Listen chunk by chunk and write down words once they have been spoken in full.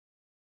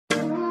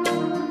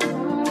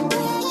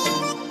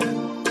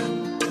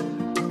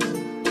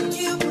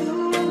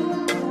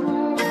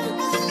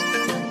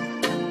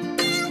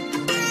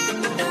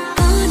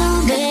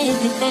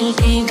दिल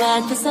की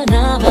बात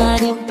सुना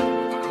वारी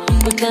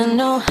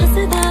तन्नू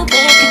हसदा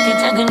देख के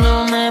जगनू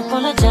मैं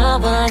भुल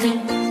जावारी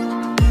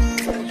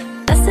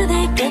दस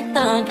दे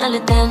कितना गल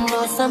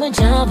तन्नू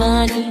समझा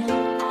वारी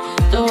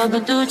तो अब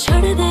तू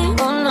छोड़ दे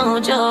उन्हों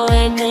जो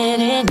है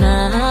तेरे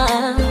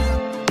नाम।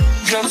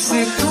 जब से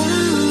तुम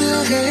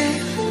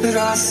लगे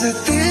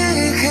रास्ते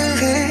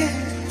खिले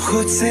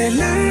खुद से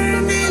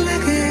लड़ने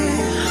लगे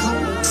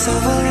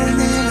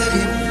संवरने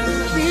लगे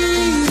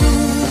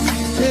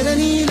तेरे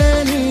नीले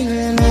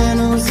नीले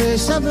नैनों से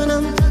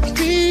शबनम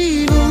पी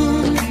लूं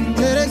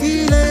तेरे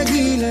गीले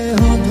गीले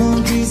होठों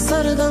की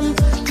सरगम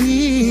पी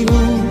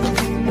लूं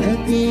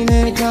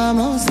पीने का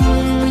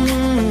मौसम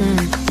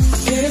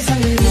तेरे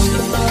संग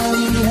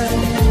हमारी है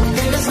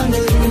तेरे संग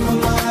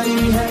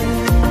हमारी है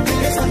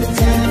तेरे संग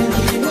चैन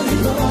की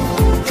मुझको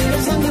तेरे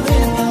संग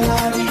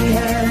बेकरारी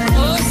है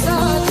ओ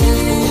साथी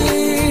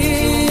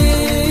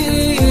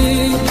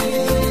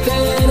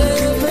तेरे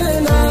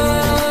बिना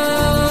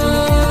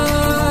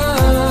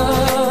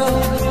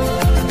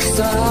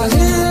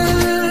साहिल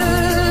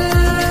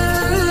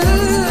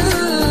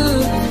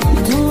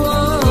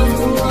धुआं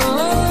धुआं।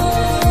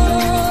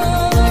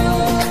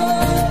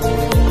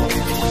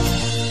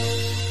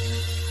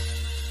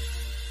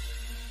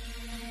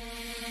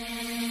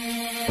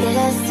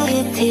 कैसी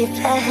थी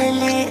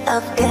पहले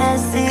अब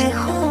कैसी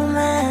हूँ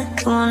मैं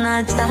तू न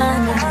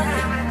जाने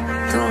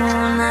तू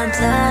न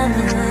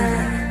जाने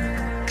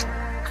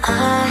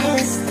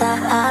आहिस्ता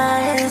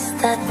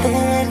आहिस्ता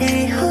तेरी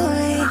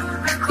हुई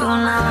क्यों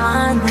न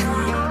माने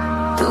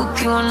तू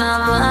क्यों न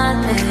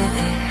माने।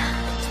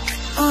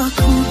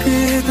 आँखों के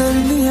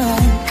दरमियाँ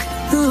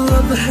तू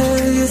अब है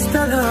इस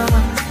तरह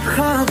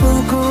ख्वाबों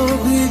को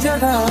भी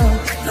जगह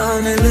ना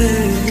मिले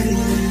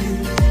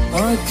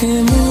आँखें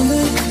मुँह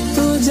में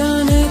तो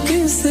जाने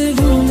किसे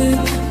ढूंढे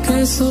के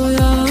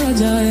सोया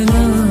जाए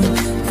ना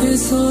के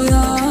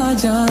सोया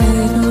जाए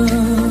ना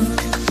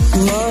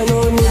मानो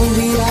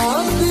निंदिया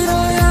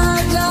पिरोया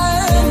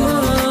जाए ना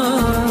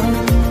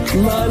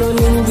मानो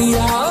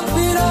निंदिया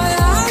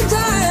पिरोया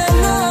जाए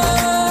ना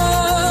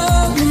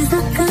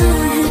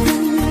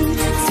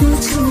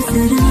सोचो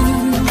जरा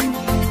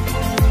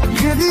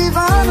ये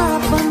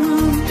दीवानापन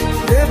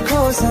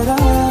देखो जरा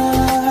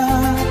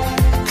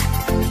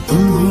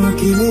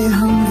अकेले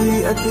हम भी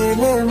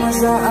अकेले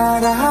मजा आ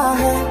रहा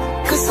है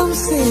कसम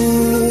से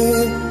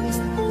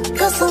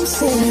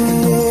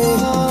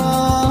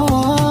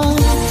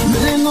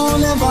नैनों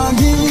ने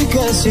बांधी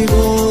कैसी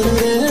डोर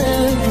रे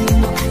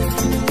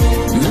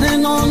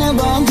नैनों ने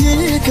बांधी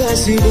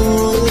कैसी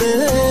डोर रे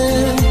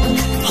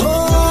हो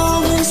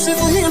मुझसे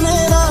ही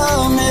मेरा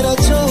मेरा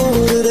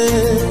छोड़ रे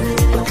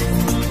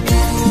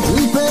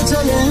दिल पे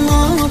चले ना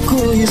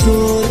कोई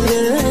जोर रे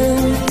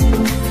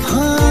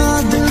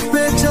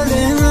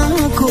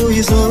कोई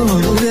जोर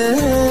रे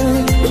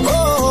ओ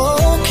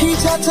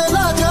खींचा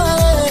चला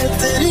जाए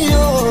तेरी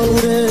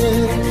ओर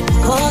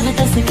और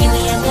दस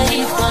किनिया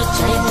तारीफा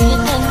चाहिए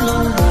नन्नो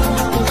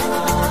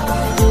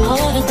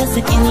और दस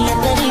किनिया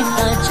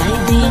तारीफा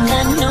चाहिए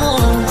नन्नो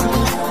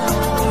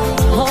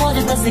और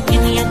दस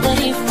किनिया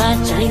तारीफा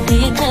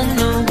चाहिए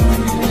नन्नो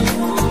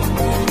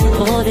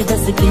और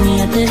दस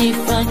किनिया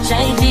तारीफा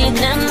चाहिए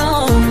नन्नो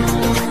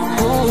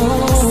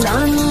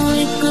सानू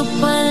एक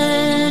पल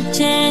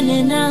चैन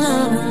ना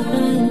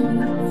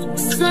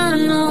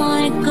सानू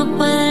एक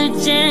पल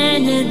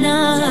चैन ना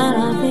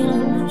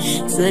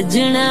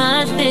सजना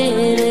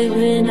तेरे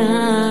बिना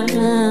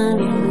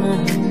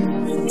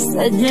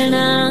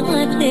सजना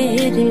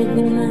तेरे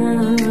बिना।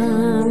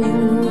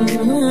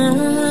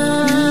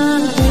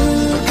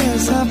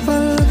 ऐसा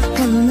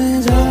पल में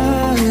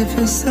जाए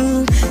फिसल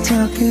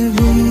जाके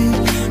भी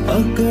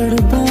पकड़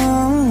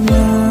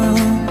पाऊंगा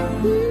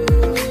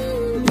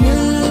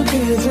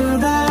मिलके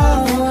जुदा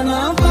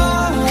होना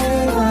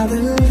पाएगा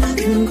दिल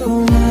जिनको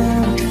मैं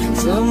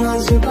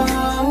समझ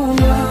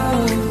पाऊंगा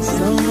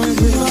समझ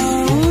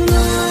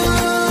पाऊंगा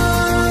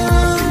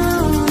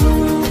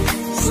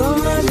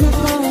समझ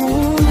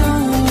पाऊंगा।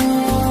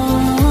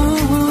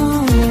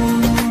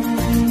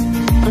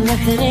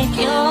 नखरे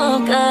क्यों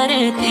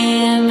करती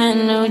है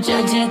मैनू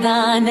जजदा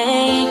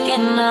नहीं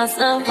किन्ना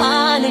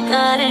सवाल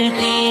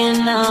करती है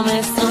ना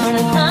मैं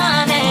सुनता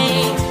नहीं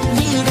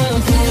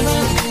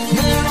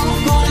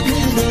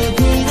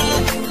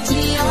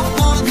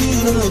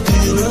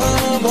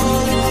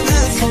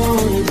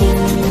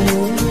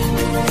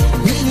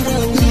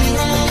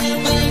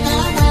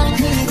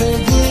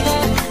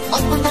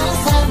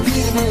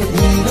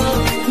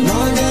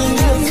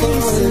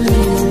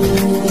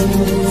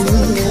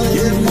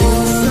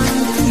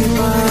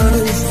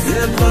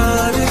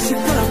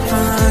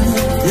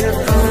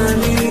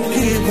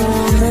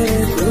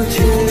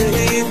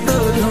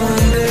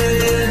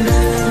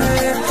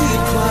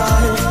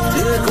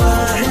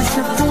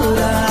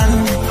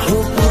हो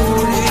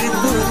पूरी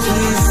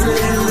तुझी से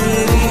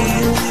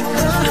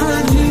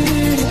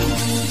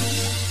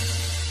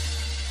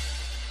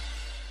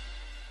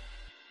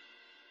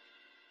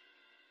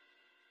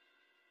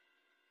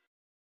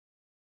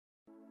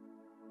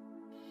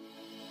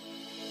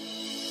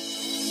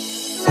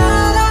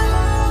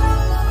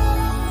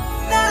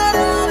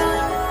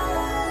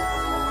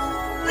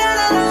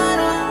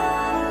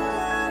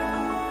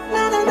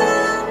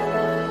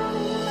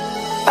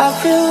I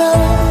feel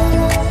love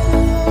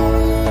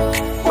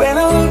when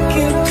I look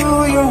into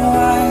your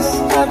eyes.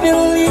 I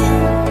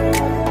believe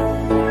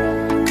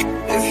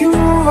if you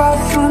move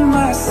out from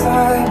my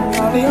side,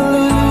 I'll be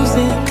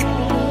losing.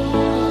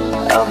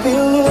 I'll be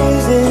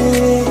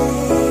losing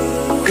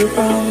grip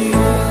on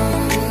you,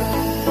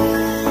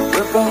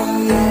 grip on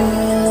you.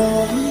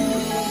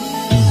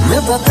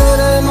 मैं तो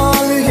तेरे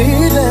नाल ही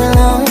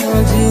रहना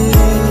जी,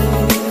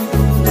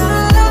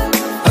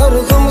 हर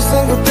दम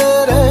संग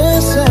तेरे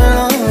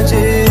सहना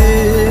जी।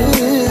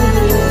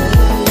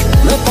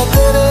 मैं तो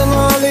तेरे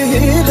नाल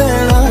ही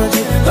रहना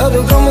जी, हर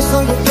दम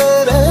संग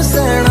तेरे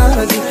सहना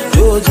जी।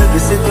 जो जग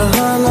से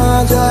कहा ना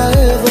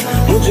जाए वो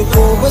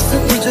मुझको बस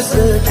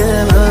तुझसे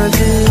कहना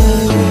जी।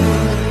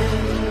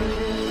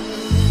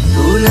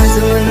 तू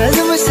नज़्म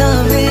नज़्म सा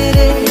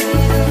मेरे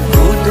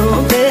होठों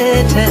पे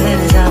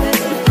ठहर जा,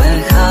 मैं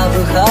ख्वाब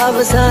ख्वाब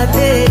सा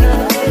तेरी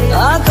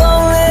आँखों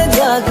में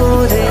जागूं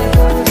रे।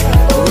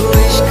 तू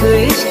इश्क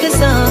इश्क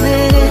सा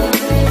मेरे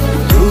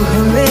रूह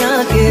में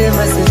आके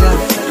बस जा,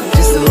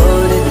 जिस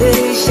ओर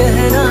तेरी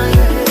शहनाई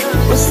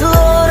उस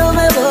ओर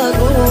मैं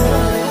भागूं।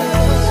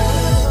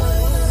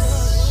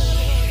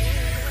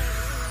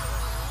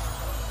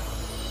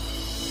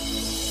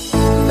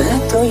 मैं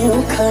तो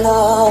यूं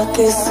खड़ा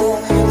किस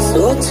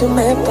सोच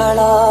में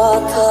पड़ा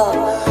था,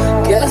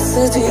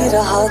 कैसे जी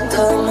रहा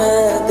था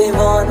मैं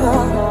दीवाना।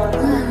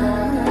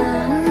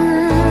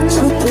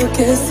 छुप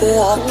कैसे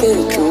आके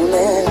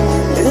तूने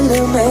दिल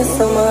में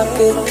समा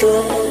के तू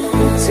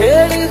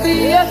छेड़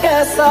दिया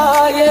कैसा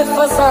ये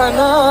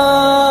फसाना।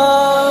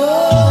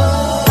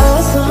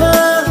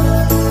 आसमां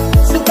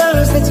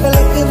सितारों से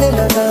छलकने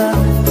लगा,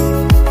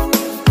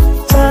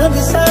 चांद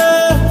सा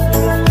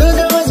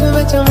तुझे मुझ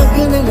में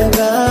चमकने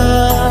लगा।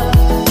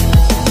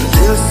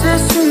 दिल से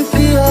सुन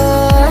पिया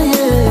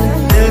ये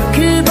दिल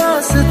की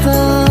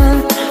दास्तां,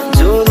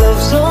 जो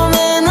लफ्जों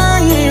में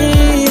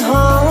नहीं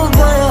हो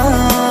गया।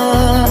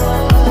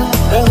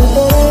 रहूं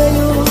तेरे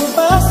यूं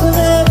पास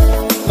में,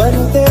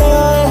 बनूं तेरा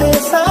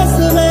एहसास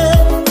में,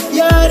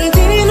 यार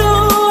जी लूं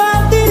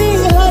तेरी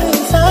हर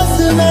सांस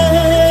में।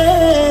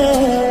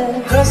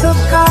 गज़ब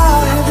का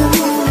है दिल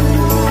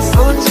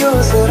सोचो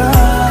जरा,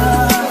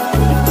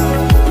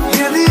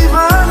 ये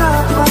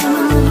दीवानापन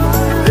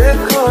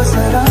देखो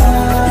जरा।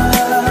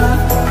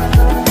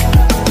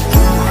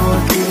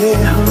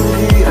 हम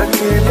भी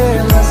अकेले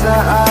मजा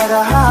आ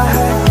रहा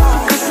है,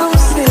 कसम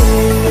से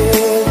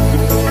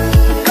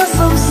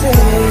कसम से।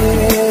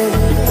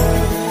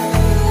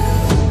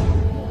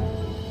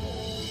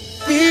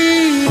 पी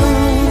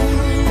लूं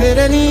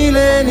तेरे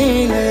नीले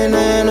नीले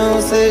नैनों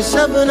से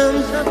शबनम,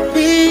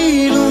 पी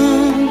लूं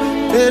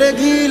तेरे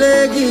गीले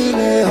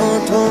गीले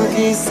होठों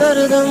की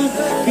सरगम,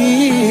 पी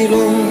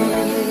लूं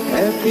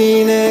है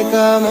पीने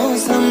का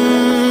मौसम।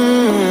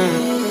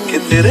 कि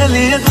तेरे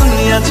लिए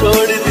दुनिया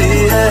छोड़ दी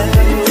है,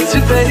 तुझ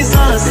पे ही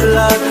सांस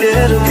लाके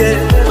रुके।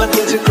 मैं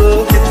तुझको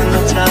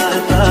कितना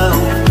चाहता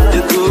हूँ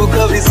ये तू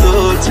कभी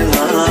सोच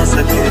ना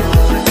सके।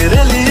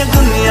 तेरे लिए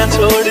दुनिया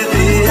छोड़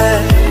दी है,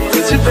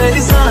 तुझ पे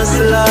ही सांस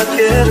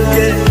लाके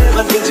रुके।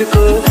 मैं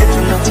तुझको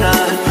कितना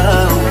चाहता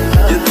हूँ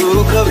ये तू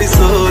कभी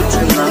सोच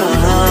ना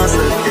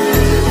सके।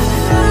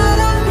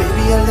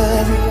 Baby I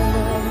love you,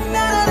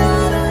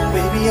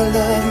 baby I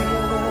love you,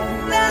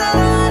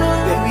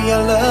 baby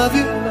I love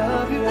you,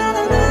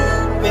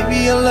 baby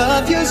I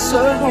love you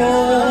so,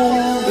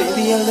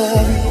 baby I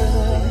love you.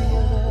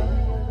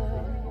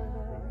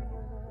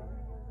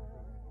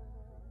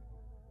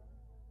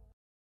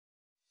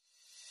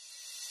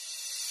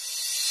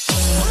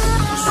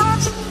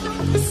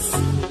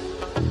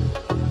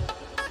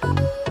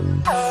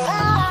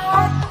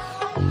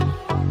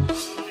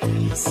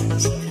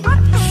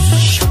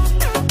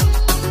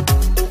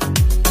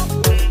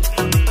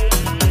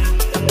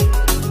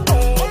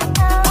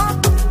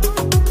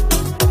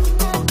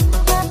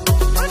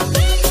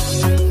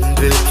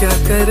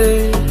 करे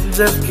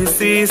जब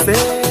किसी से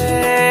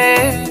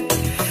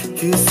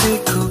किसी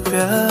को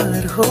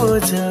प्यार हो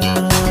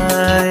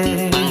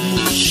जाए,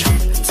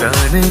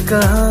 जाने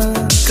कहाँ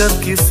कब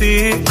किसी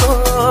को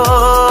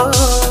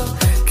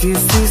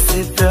किसी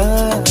से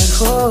प्यार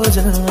हो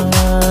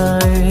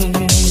जाए।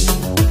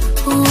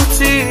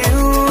 ऊंची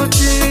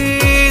ऊंची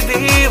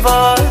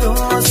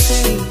दीवारों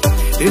से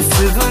इस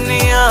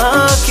दुनिया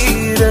की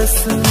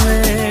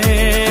रस्में,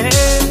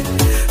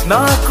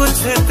 ना कुछ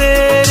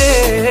तेरे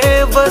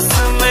बस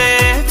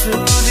में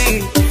चूरी,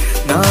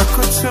 ना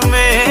कुछ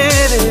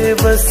मेरे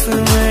बस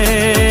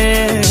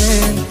में।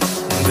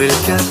 दिल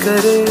क्या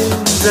करे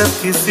जब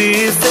किसी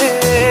से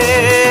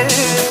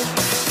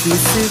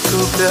किसी को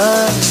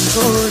प्यार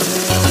हो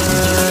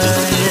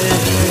जाए,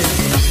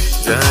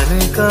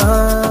 जाने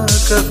कहाँ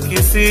कब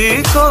किसी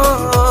को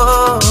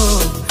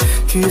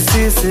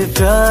किसी से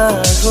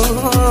प्यार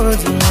हो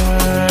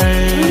जाए।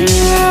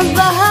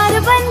 बाहर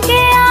बन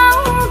के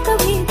आऊं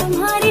कभी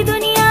तुम्हारी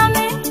दुनिया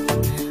में,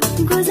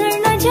 गुजर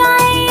न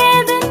जाए ये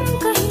दिन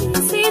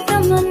कहीं सी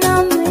तमन्ना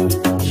में।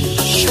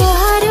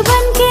 बाहर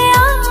बन के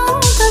आऊं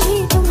कभी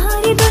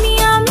तुम्हारी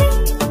दुनिया में,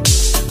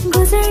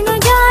 गुजर न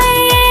जाए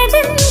ये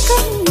दिन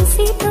कहीं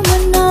सी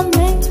तमन्ना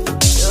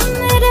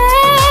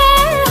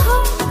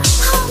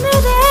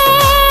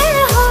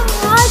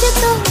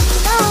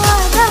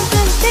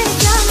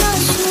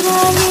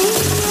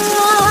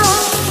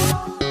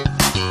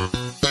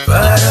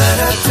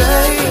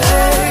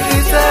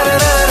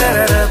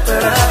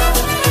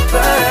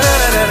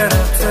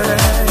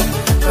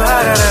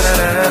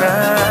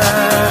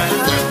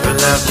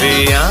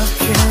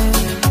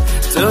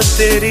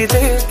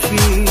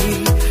देखी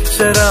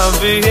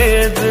शराबी ये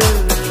दिल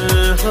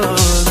हो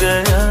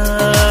गया।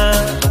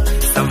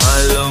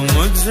 संभालो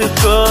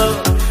मुझको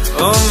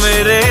ओ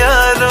मेरे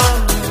यारों,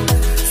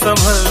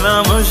 संभलना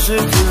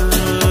मुश्किल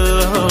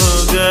हो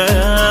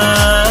गया।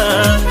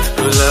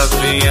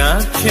 गुलाबी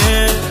आँखें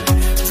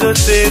जो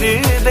तेरी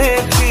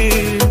देखी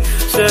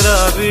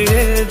शराबी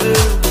ये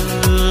दिल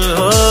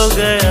हो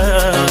गया।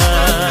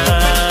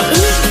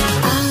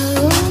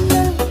 आओ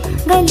ना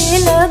गले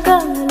लगा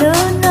लो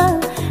ना,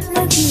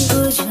 लगी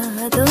बुझा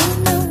दो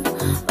ना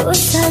ओ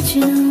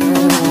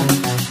सजना।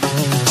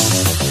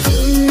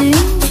 तुमने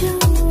जो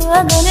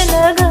अगन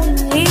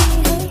लगाई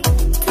है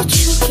तो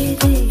छुके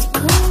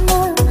देखो ना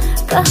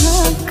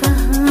कहाँ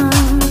कहाँ।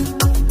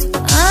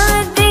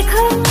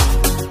 देखो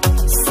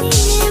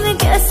सीने में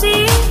कैसी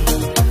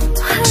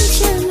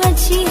हलचल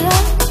मची है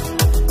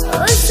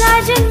ओ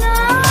सजना।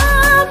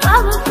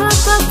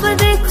 पाप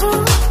देखो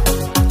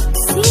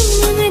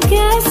सीने में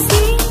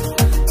कैसी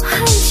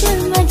हलचल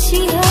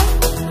मची है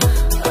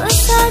ओ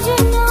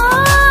सजना।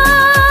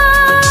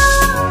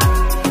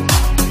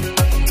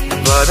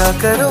 वादा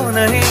करो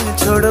नहीं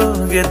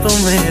छोड़ोगे तुम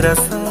मेरा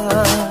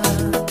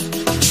साथ,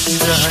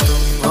 जहाँ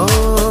तुम हो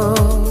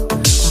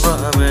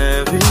वहाँ मैं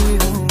भी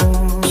हूँ।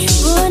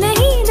 वो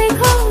नहीं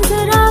देखो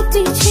जरा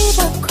पीछे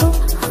रखो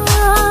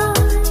हाथ,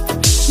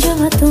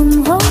 जहाँ तुम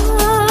हो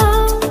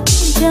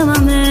जहाँ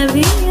मैं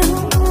भी हूँ।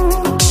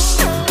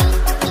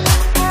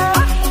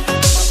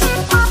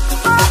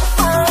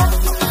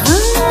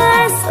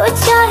 हाँ,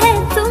 सोचा है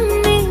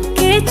तुमने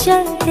के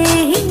चलते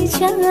ही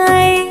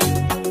जाए,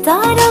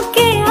 तारों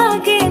के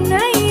आगे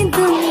नई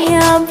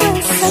दुनिया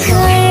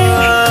बसाए।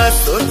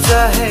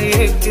 सोचा है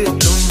ये कि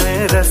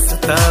तुम्हें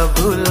रास्ता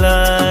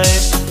भुलाए,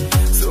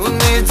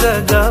 सुनी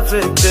जगह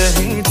पे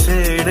कहीं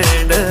छेड़े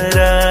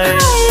डराए।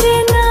 हाय रे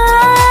ना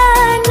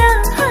ना,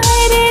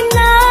 हाय रे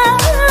ना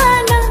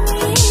ना,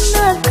 ये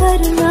ना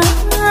करना।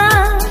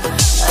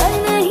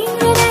 नहीं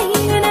नहीं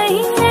नहीं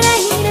नहीं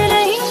नहीं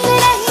नहीं।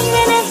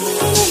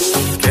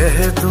 कह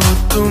दूं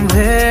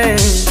तुम्हें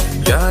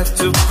या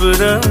चुप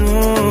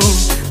रहूं,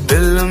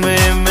 दिल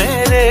में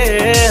मेरे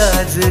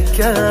आज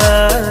क्या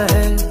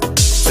है।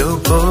 जो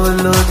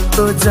बोलो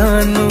तो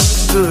जानू,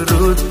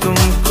 गुरु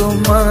तुमको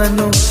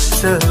मानो,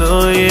 चलो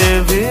ये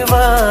भी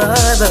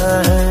वादा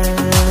है।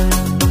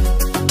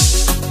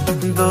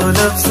 दो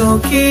लफ्जों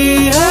की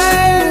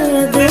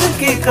है दिल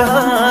की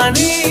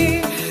कहानी,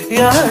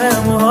 या है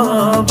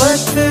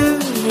मोहब्बत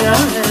या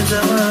है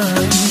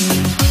जवानी।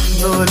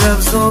 दो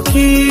लफ्जों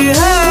की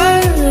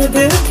है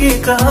दिल की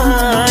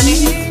कहानी,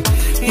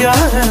 या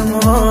है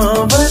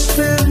मोहब्बत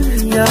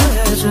या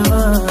है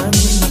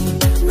जवानी।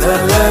 ला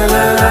ला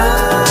ला ला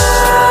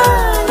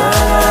ला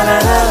ला ला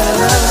ला।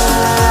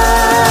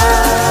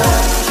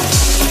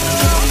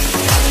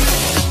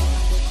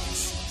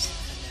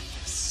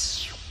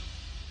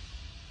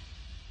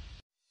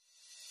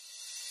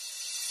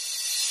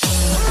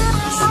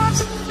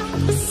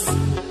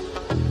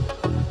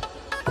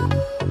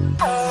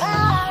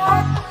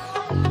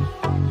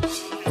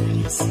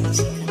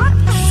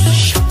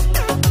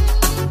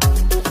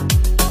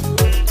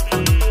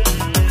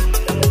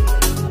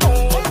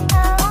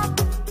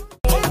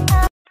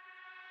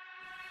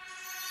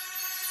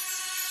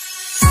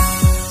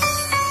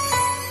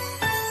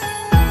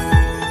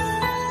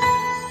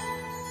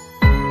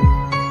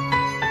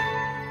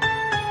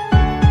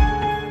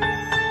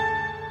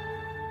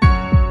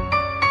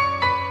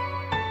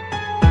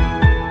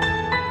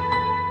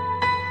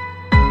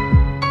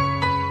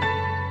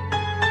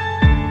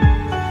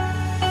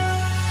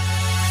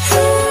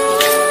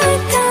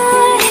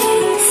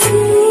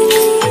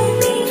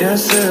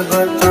 कैसे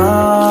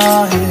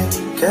बताए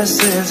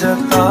कैसे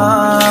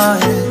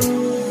जताए,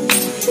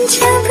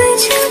 जब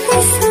जब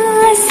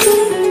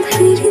सांसें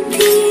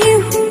भरती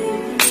हूँ,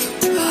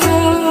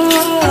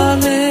 हाँ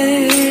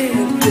मेरे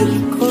दिल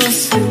को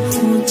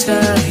सुकून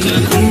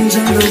चाहिए।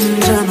 जन्म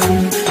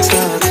जन्म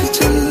साथ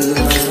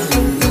चलना,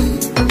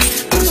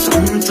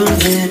 कसम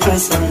तुम्हें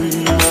कसम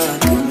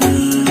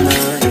मिलना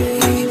है।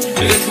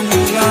 एक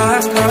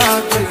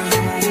मुलाकात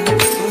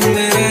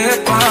मेरे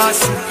पास,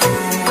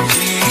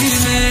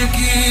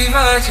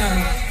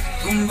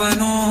 तुम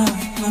बनो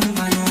तुम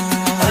बनो।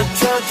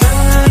 अच्छा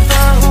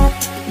चाहता हूँ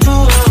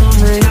दुआ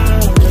में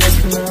याद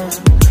रखना,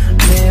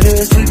 मेरे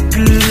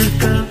जिक्र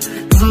का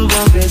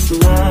जुबां पे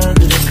स्वाद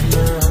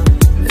रखना।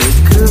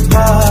 एक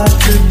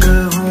बात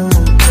कहूँ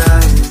क्या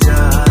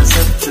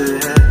इजाजत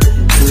है,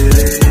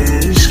 तेरे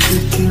इश्क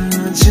की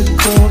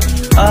मुझको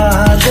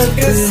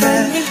आदत है।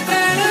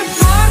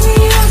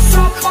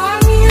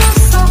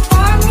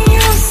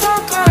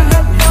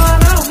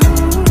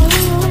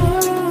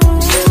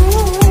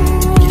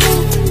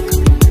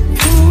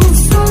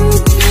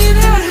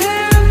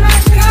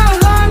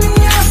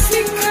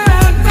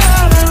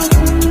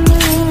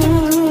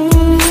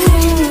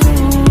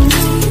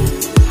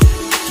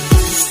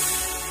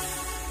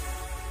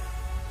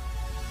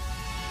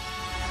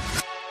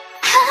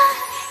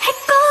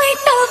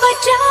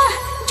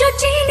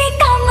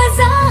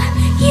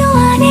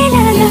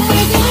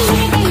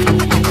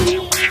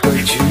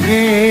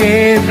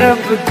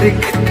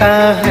 दिखता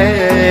है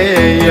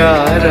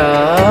यारा,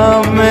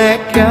 मैं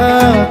क्या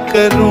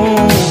करूं?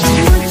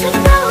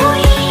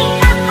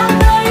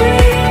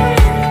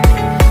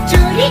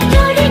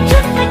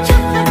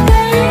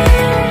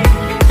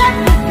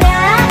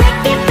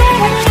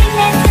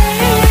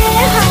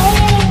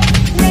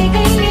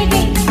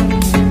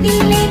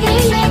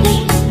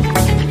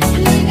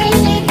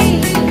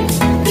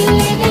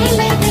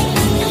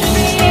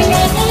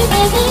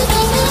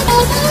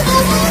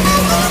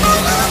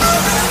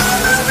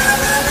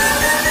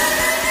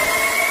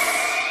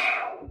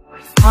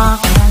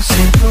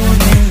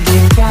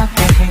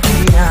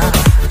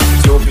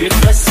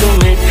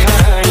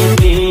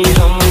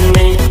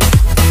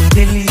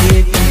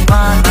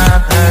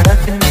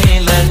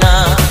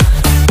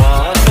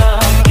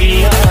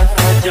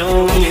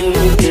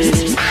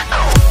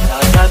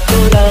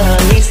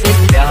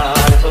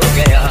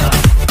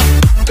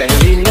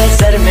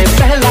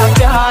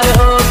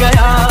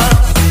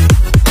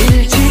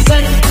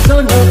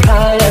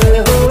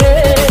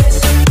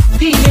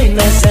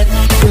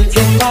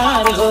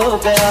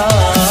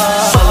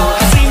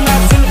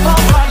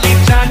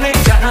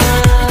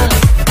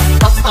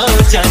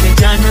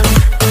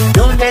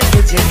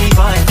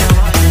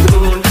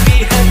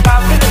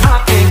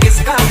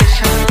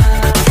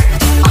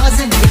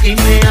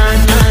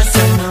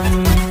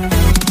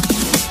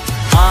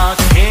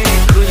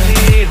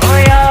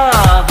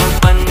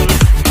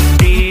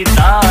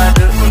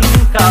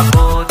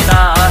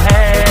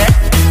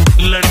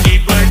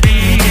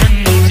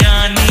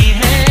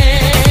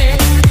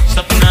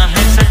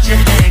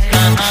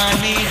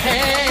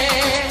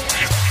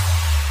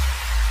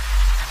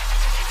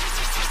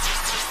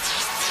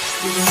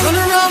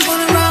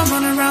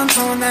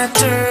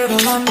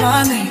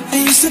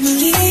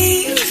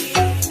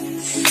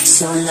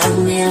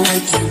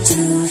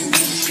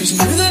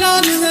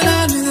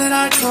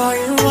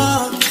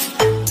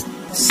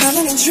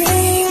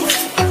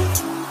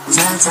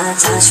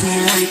 Touch me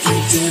like you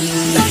do.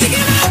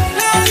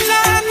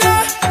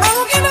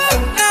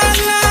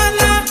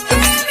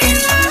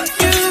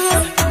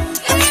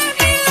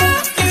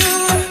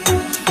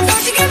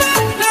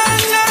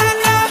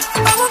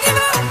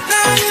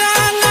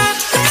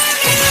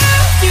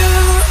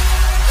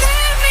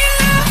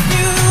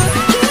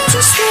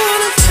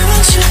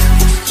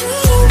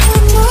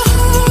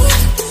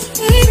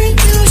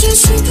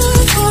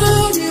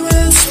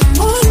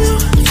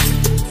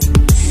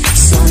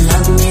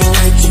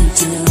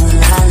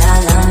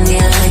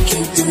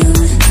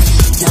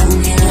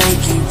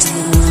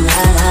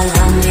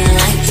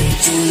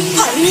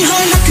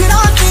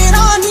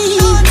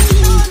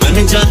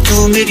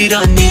 मेरी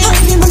रानी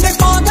मुंडे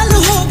पागल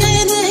हो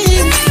गए ने,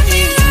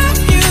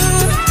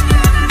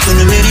 तुम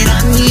मेरी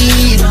रानी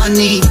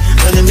रानी,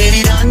 तुम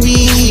मेरी रानी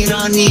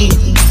रानी,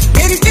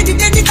 मेरी टेढ़ी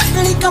टेढ़ी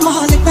तकड़ी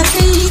कमाल कर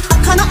गई,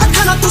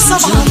 अखना तू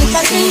सवाल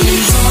कर गई।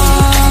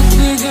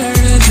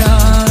 बिगड़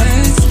जाए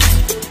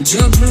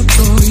जब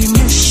कोई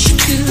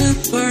मुश्किल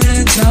पड़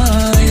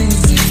जाए,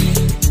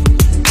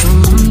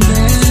 तुम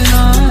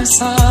देना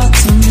साथ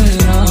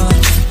मेरा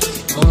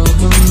ओ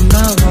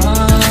बंदा।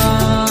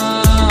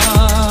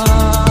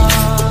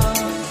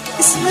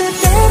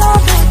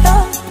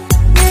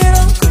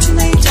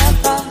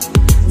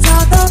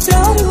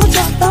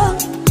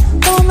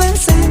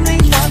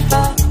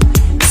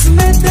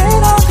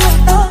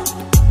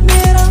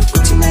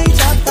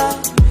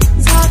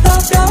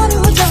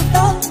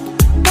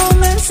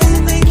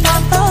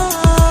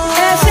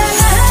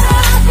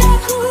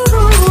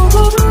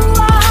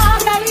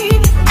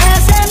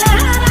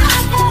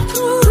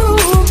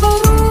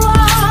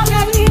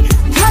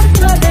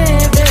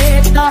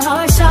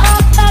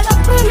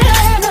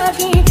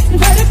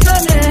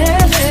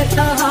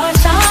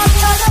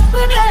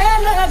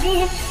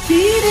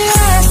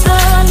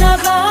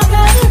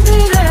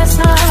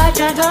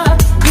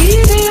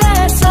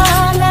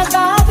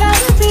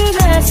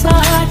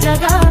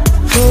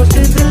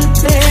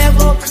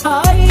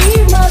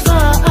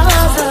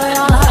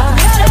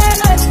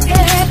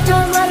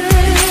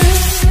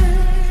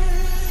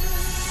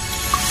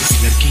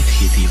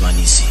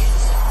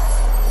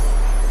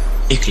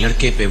 एक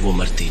लड़के पे वो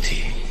मरती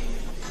थी,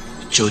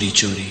 चोरी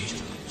चोरी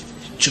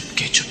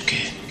चुपके चुपके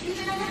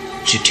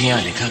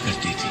चिट्ठियां लिखा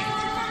करती थी।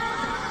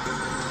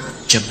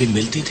 जब भी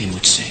मिलती थी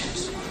मुझसे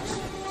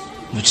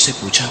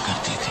पूछा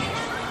करती थी,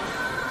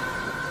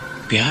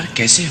 प्यार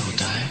कैसे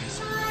होता है,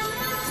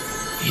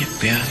 ये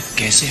प्यार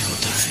कैसे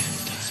होता है।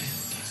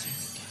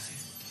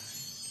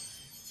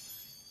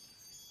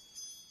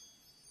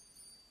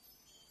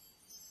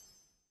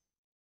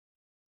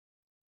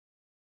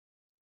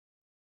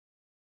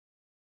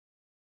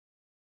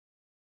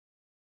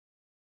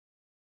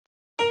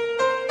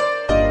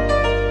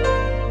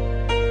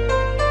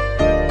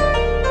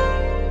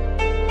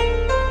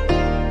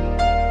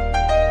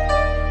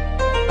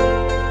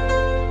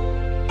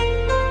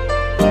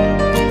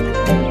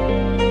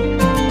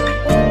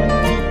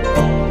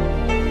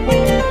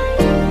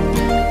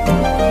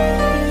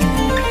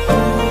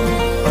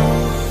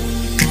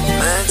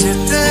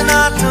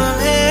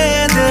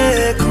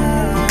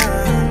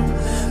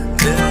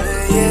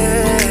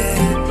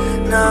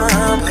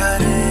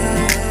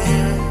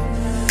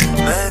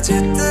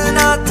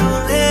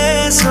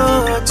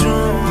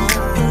 सोचूं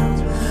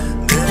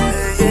दिल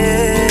ये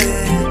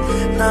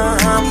ना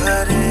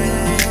भरे।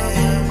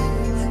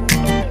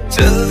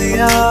 चल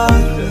दिया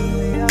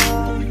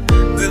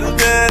दिल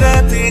तेरे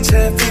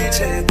पीछे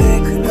पीछे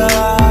देखता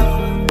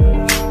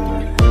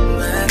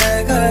मैं रह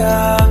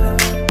गया।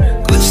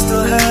 कुछ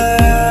तो है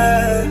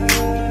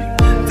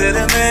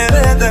तेरे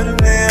मेरे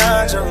दरमियां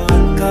जो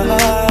कहा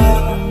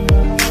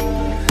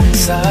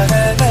सा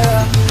रह गया।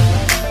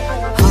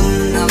 हम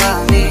नवा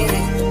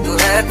मेरे तू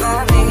है तो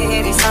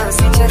मेरी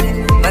सांसें चले,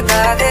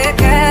 बता दे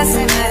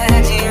कैसे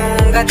मैं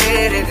जीऊंगा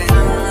तेरे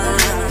बिना।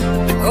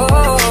 ओ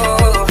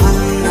हम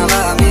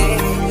नवा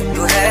मेरे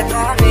तू है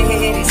तो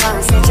मेरी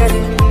सांसें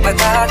चले,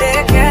 बता दे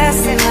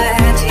कैसे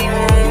मैं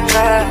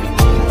जीऊंगा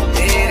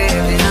तेरे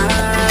बिना।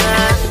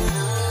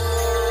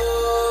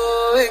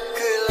 एक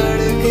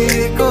लड़की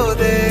को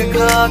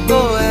देखा तो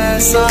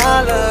ऐसा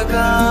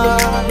लगा,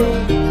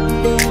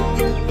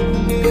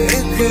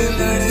 एक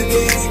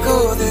लड़की को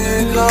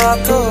देखा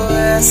तो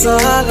ऐसा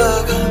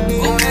लगा।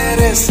 वो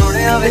मेरे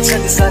सुनिया वे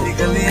छंद सारी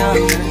गलियां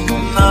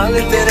नाल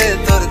तेरे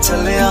तुर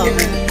चलिया,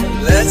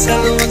 ले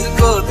चल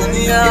मुझको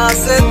दुनिया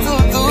से तू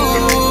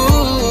दूर।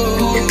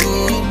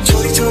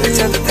 चोरी चोरी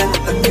जब तेन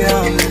तकिया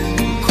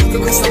खुद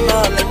को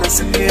संभाल न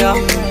सकिया,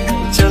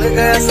 चल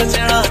गया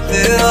सजना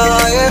तेरा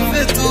ये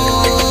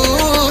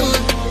फितूर।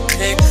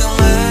 एक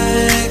मैं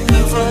एक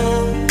वो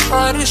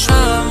और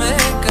शाम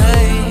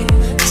गई,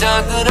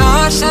 चाँद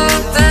रोशन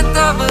थे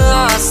तब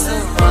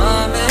आसमां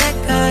में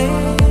गई।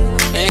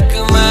 एक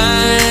मैं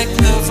एक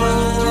वो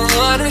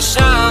और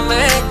शाम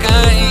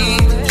गई,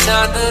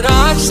 चाँद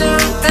रोशन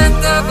थे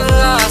तब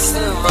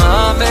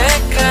आसमां में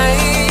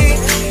गई।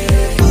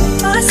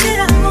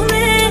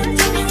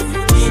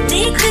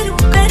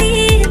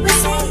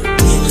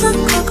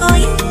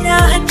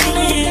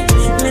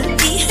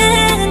 मिलती है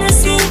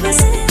नसीब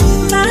से,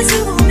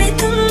 बाजुओं में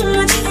तुम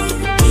मुझे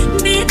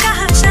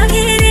बेतहाशा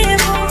घेरे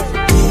हो।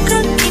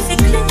 कब की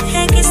फिक्र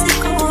है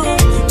किसको,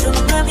 तुम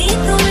अभी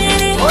तो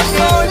मेरे। ओ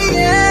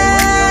सोनिए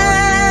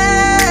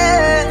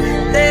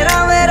तेरा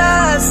मेरा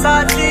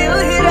साथी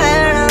वही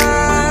रहना।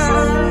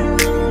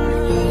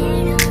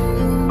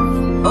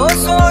 ओ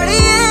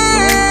सोनिए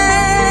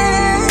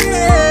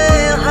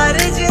हर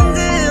जिंद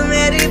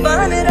मेरी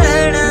बन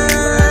रहना।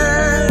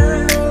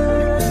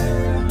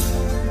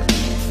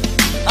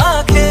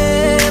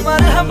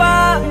 मरहबा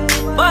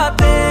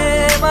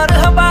बातें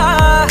मरहबा,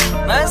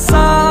 मैं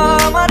सा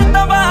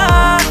मरतबा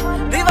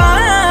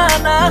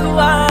दीवाना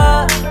हुआ।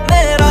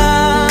 मेरा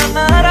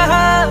ना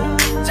रहा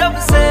जब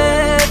से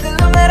दिल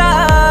मेरा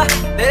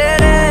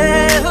तेरे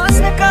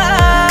हुस्न का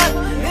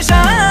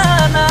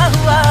निशाना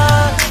हुआ।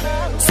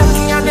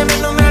 सखियां ने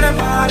मैनू मेरे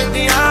मार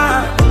दिया,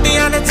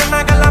 कुड़ियां ने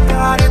चन्ना गल्ला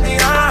प्यार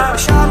दिया।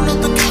 शाम नू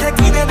तू किथे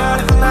किदे नाल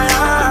हुंदा,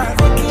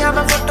 देखियां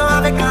मैं फोटोआं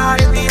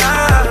बेकार दिया।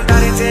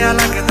 डर जिहा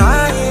लगदा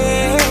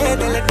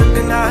दिल टूट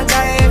ना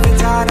जाए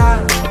बेचारा,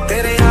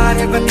 तेरे यार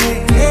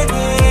बतेरे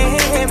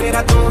ने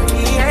मेरा तू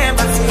ही है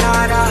बस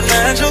यारा।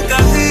 मैं जो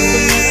कभी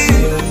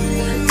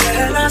कह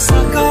ना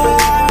सका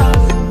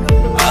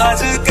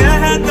आज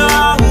कहता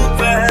हूँ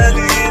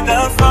पहली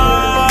दफा।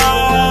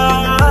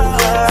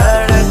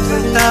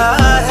 धड़कता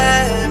है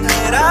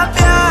मेरा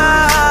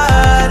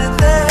प्यार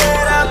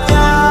तेरा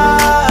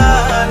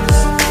प्यार,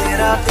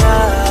 तेरा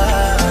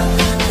प्यार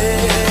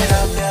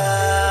तेरा प्यार।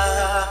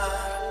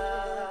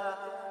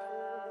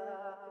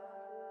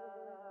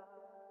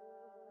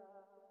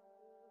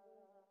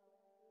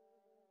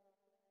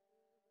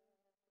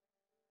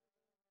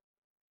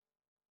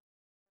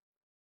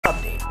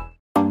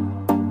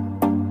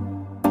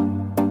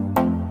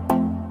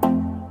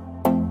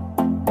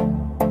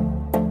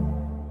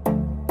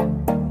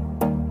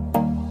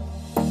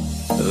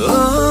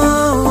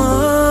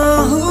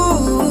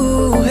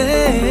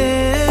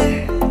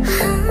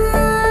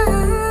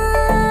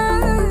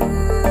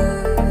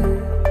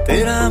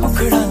 तेरा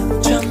मुखड़ा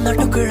चन्ना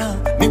टुकड़ा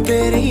नी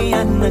तेरी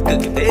अनक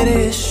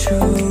तेरे शू,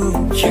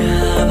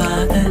 क्या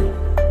बात है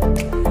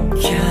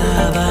क्या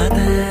बात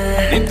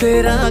है। नी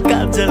तेरा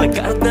काजल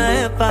करता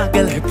है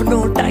पागल,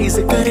 हिप्नोटाइज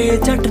करे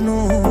जट नू,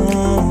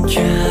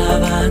 क्या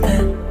बात है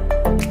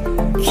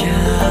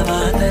क्या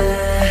बात है।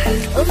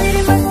 ओ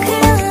मेरे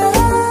मखना,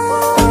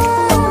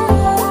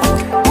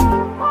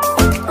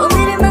 ओ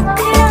मेरे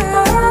मखना,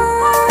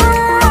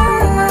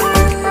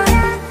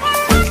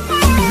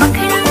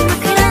 मखना मखना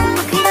मखना मखना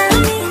मखना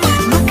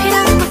मखना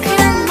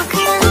मखना मखना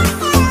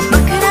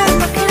मखना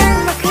मखना मखना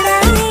मखना।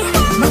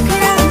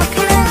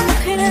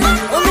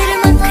 ओ मेरे मखना, ओ मेरे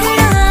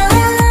मखना।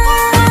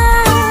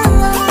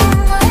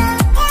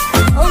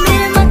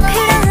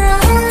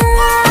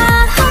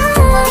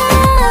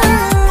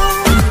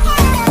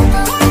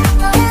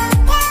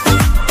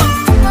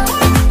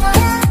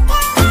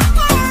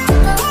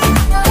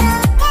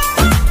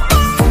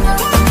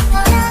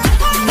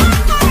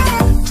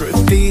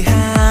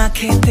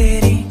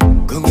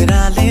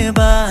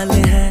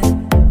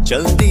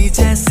 चलती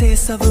जैसे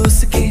सब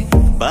उसके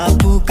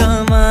बापू का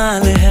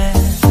माल है।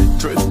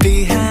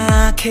 ट्रिपी है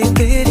आंखें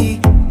तेरी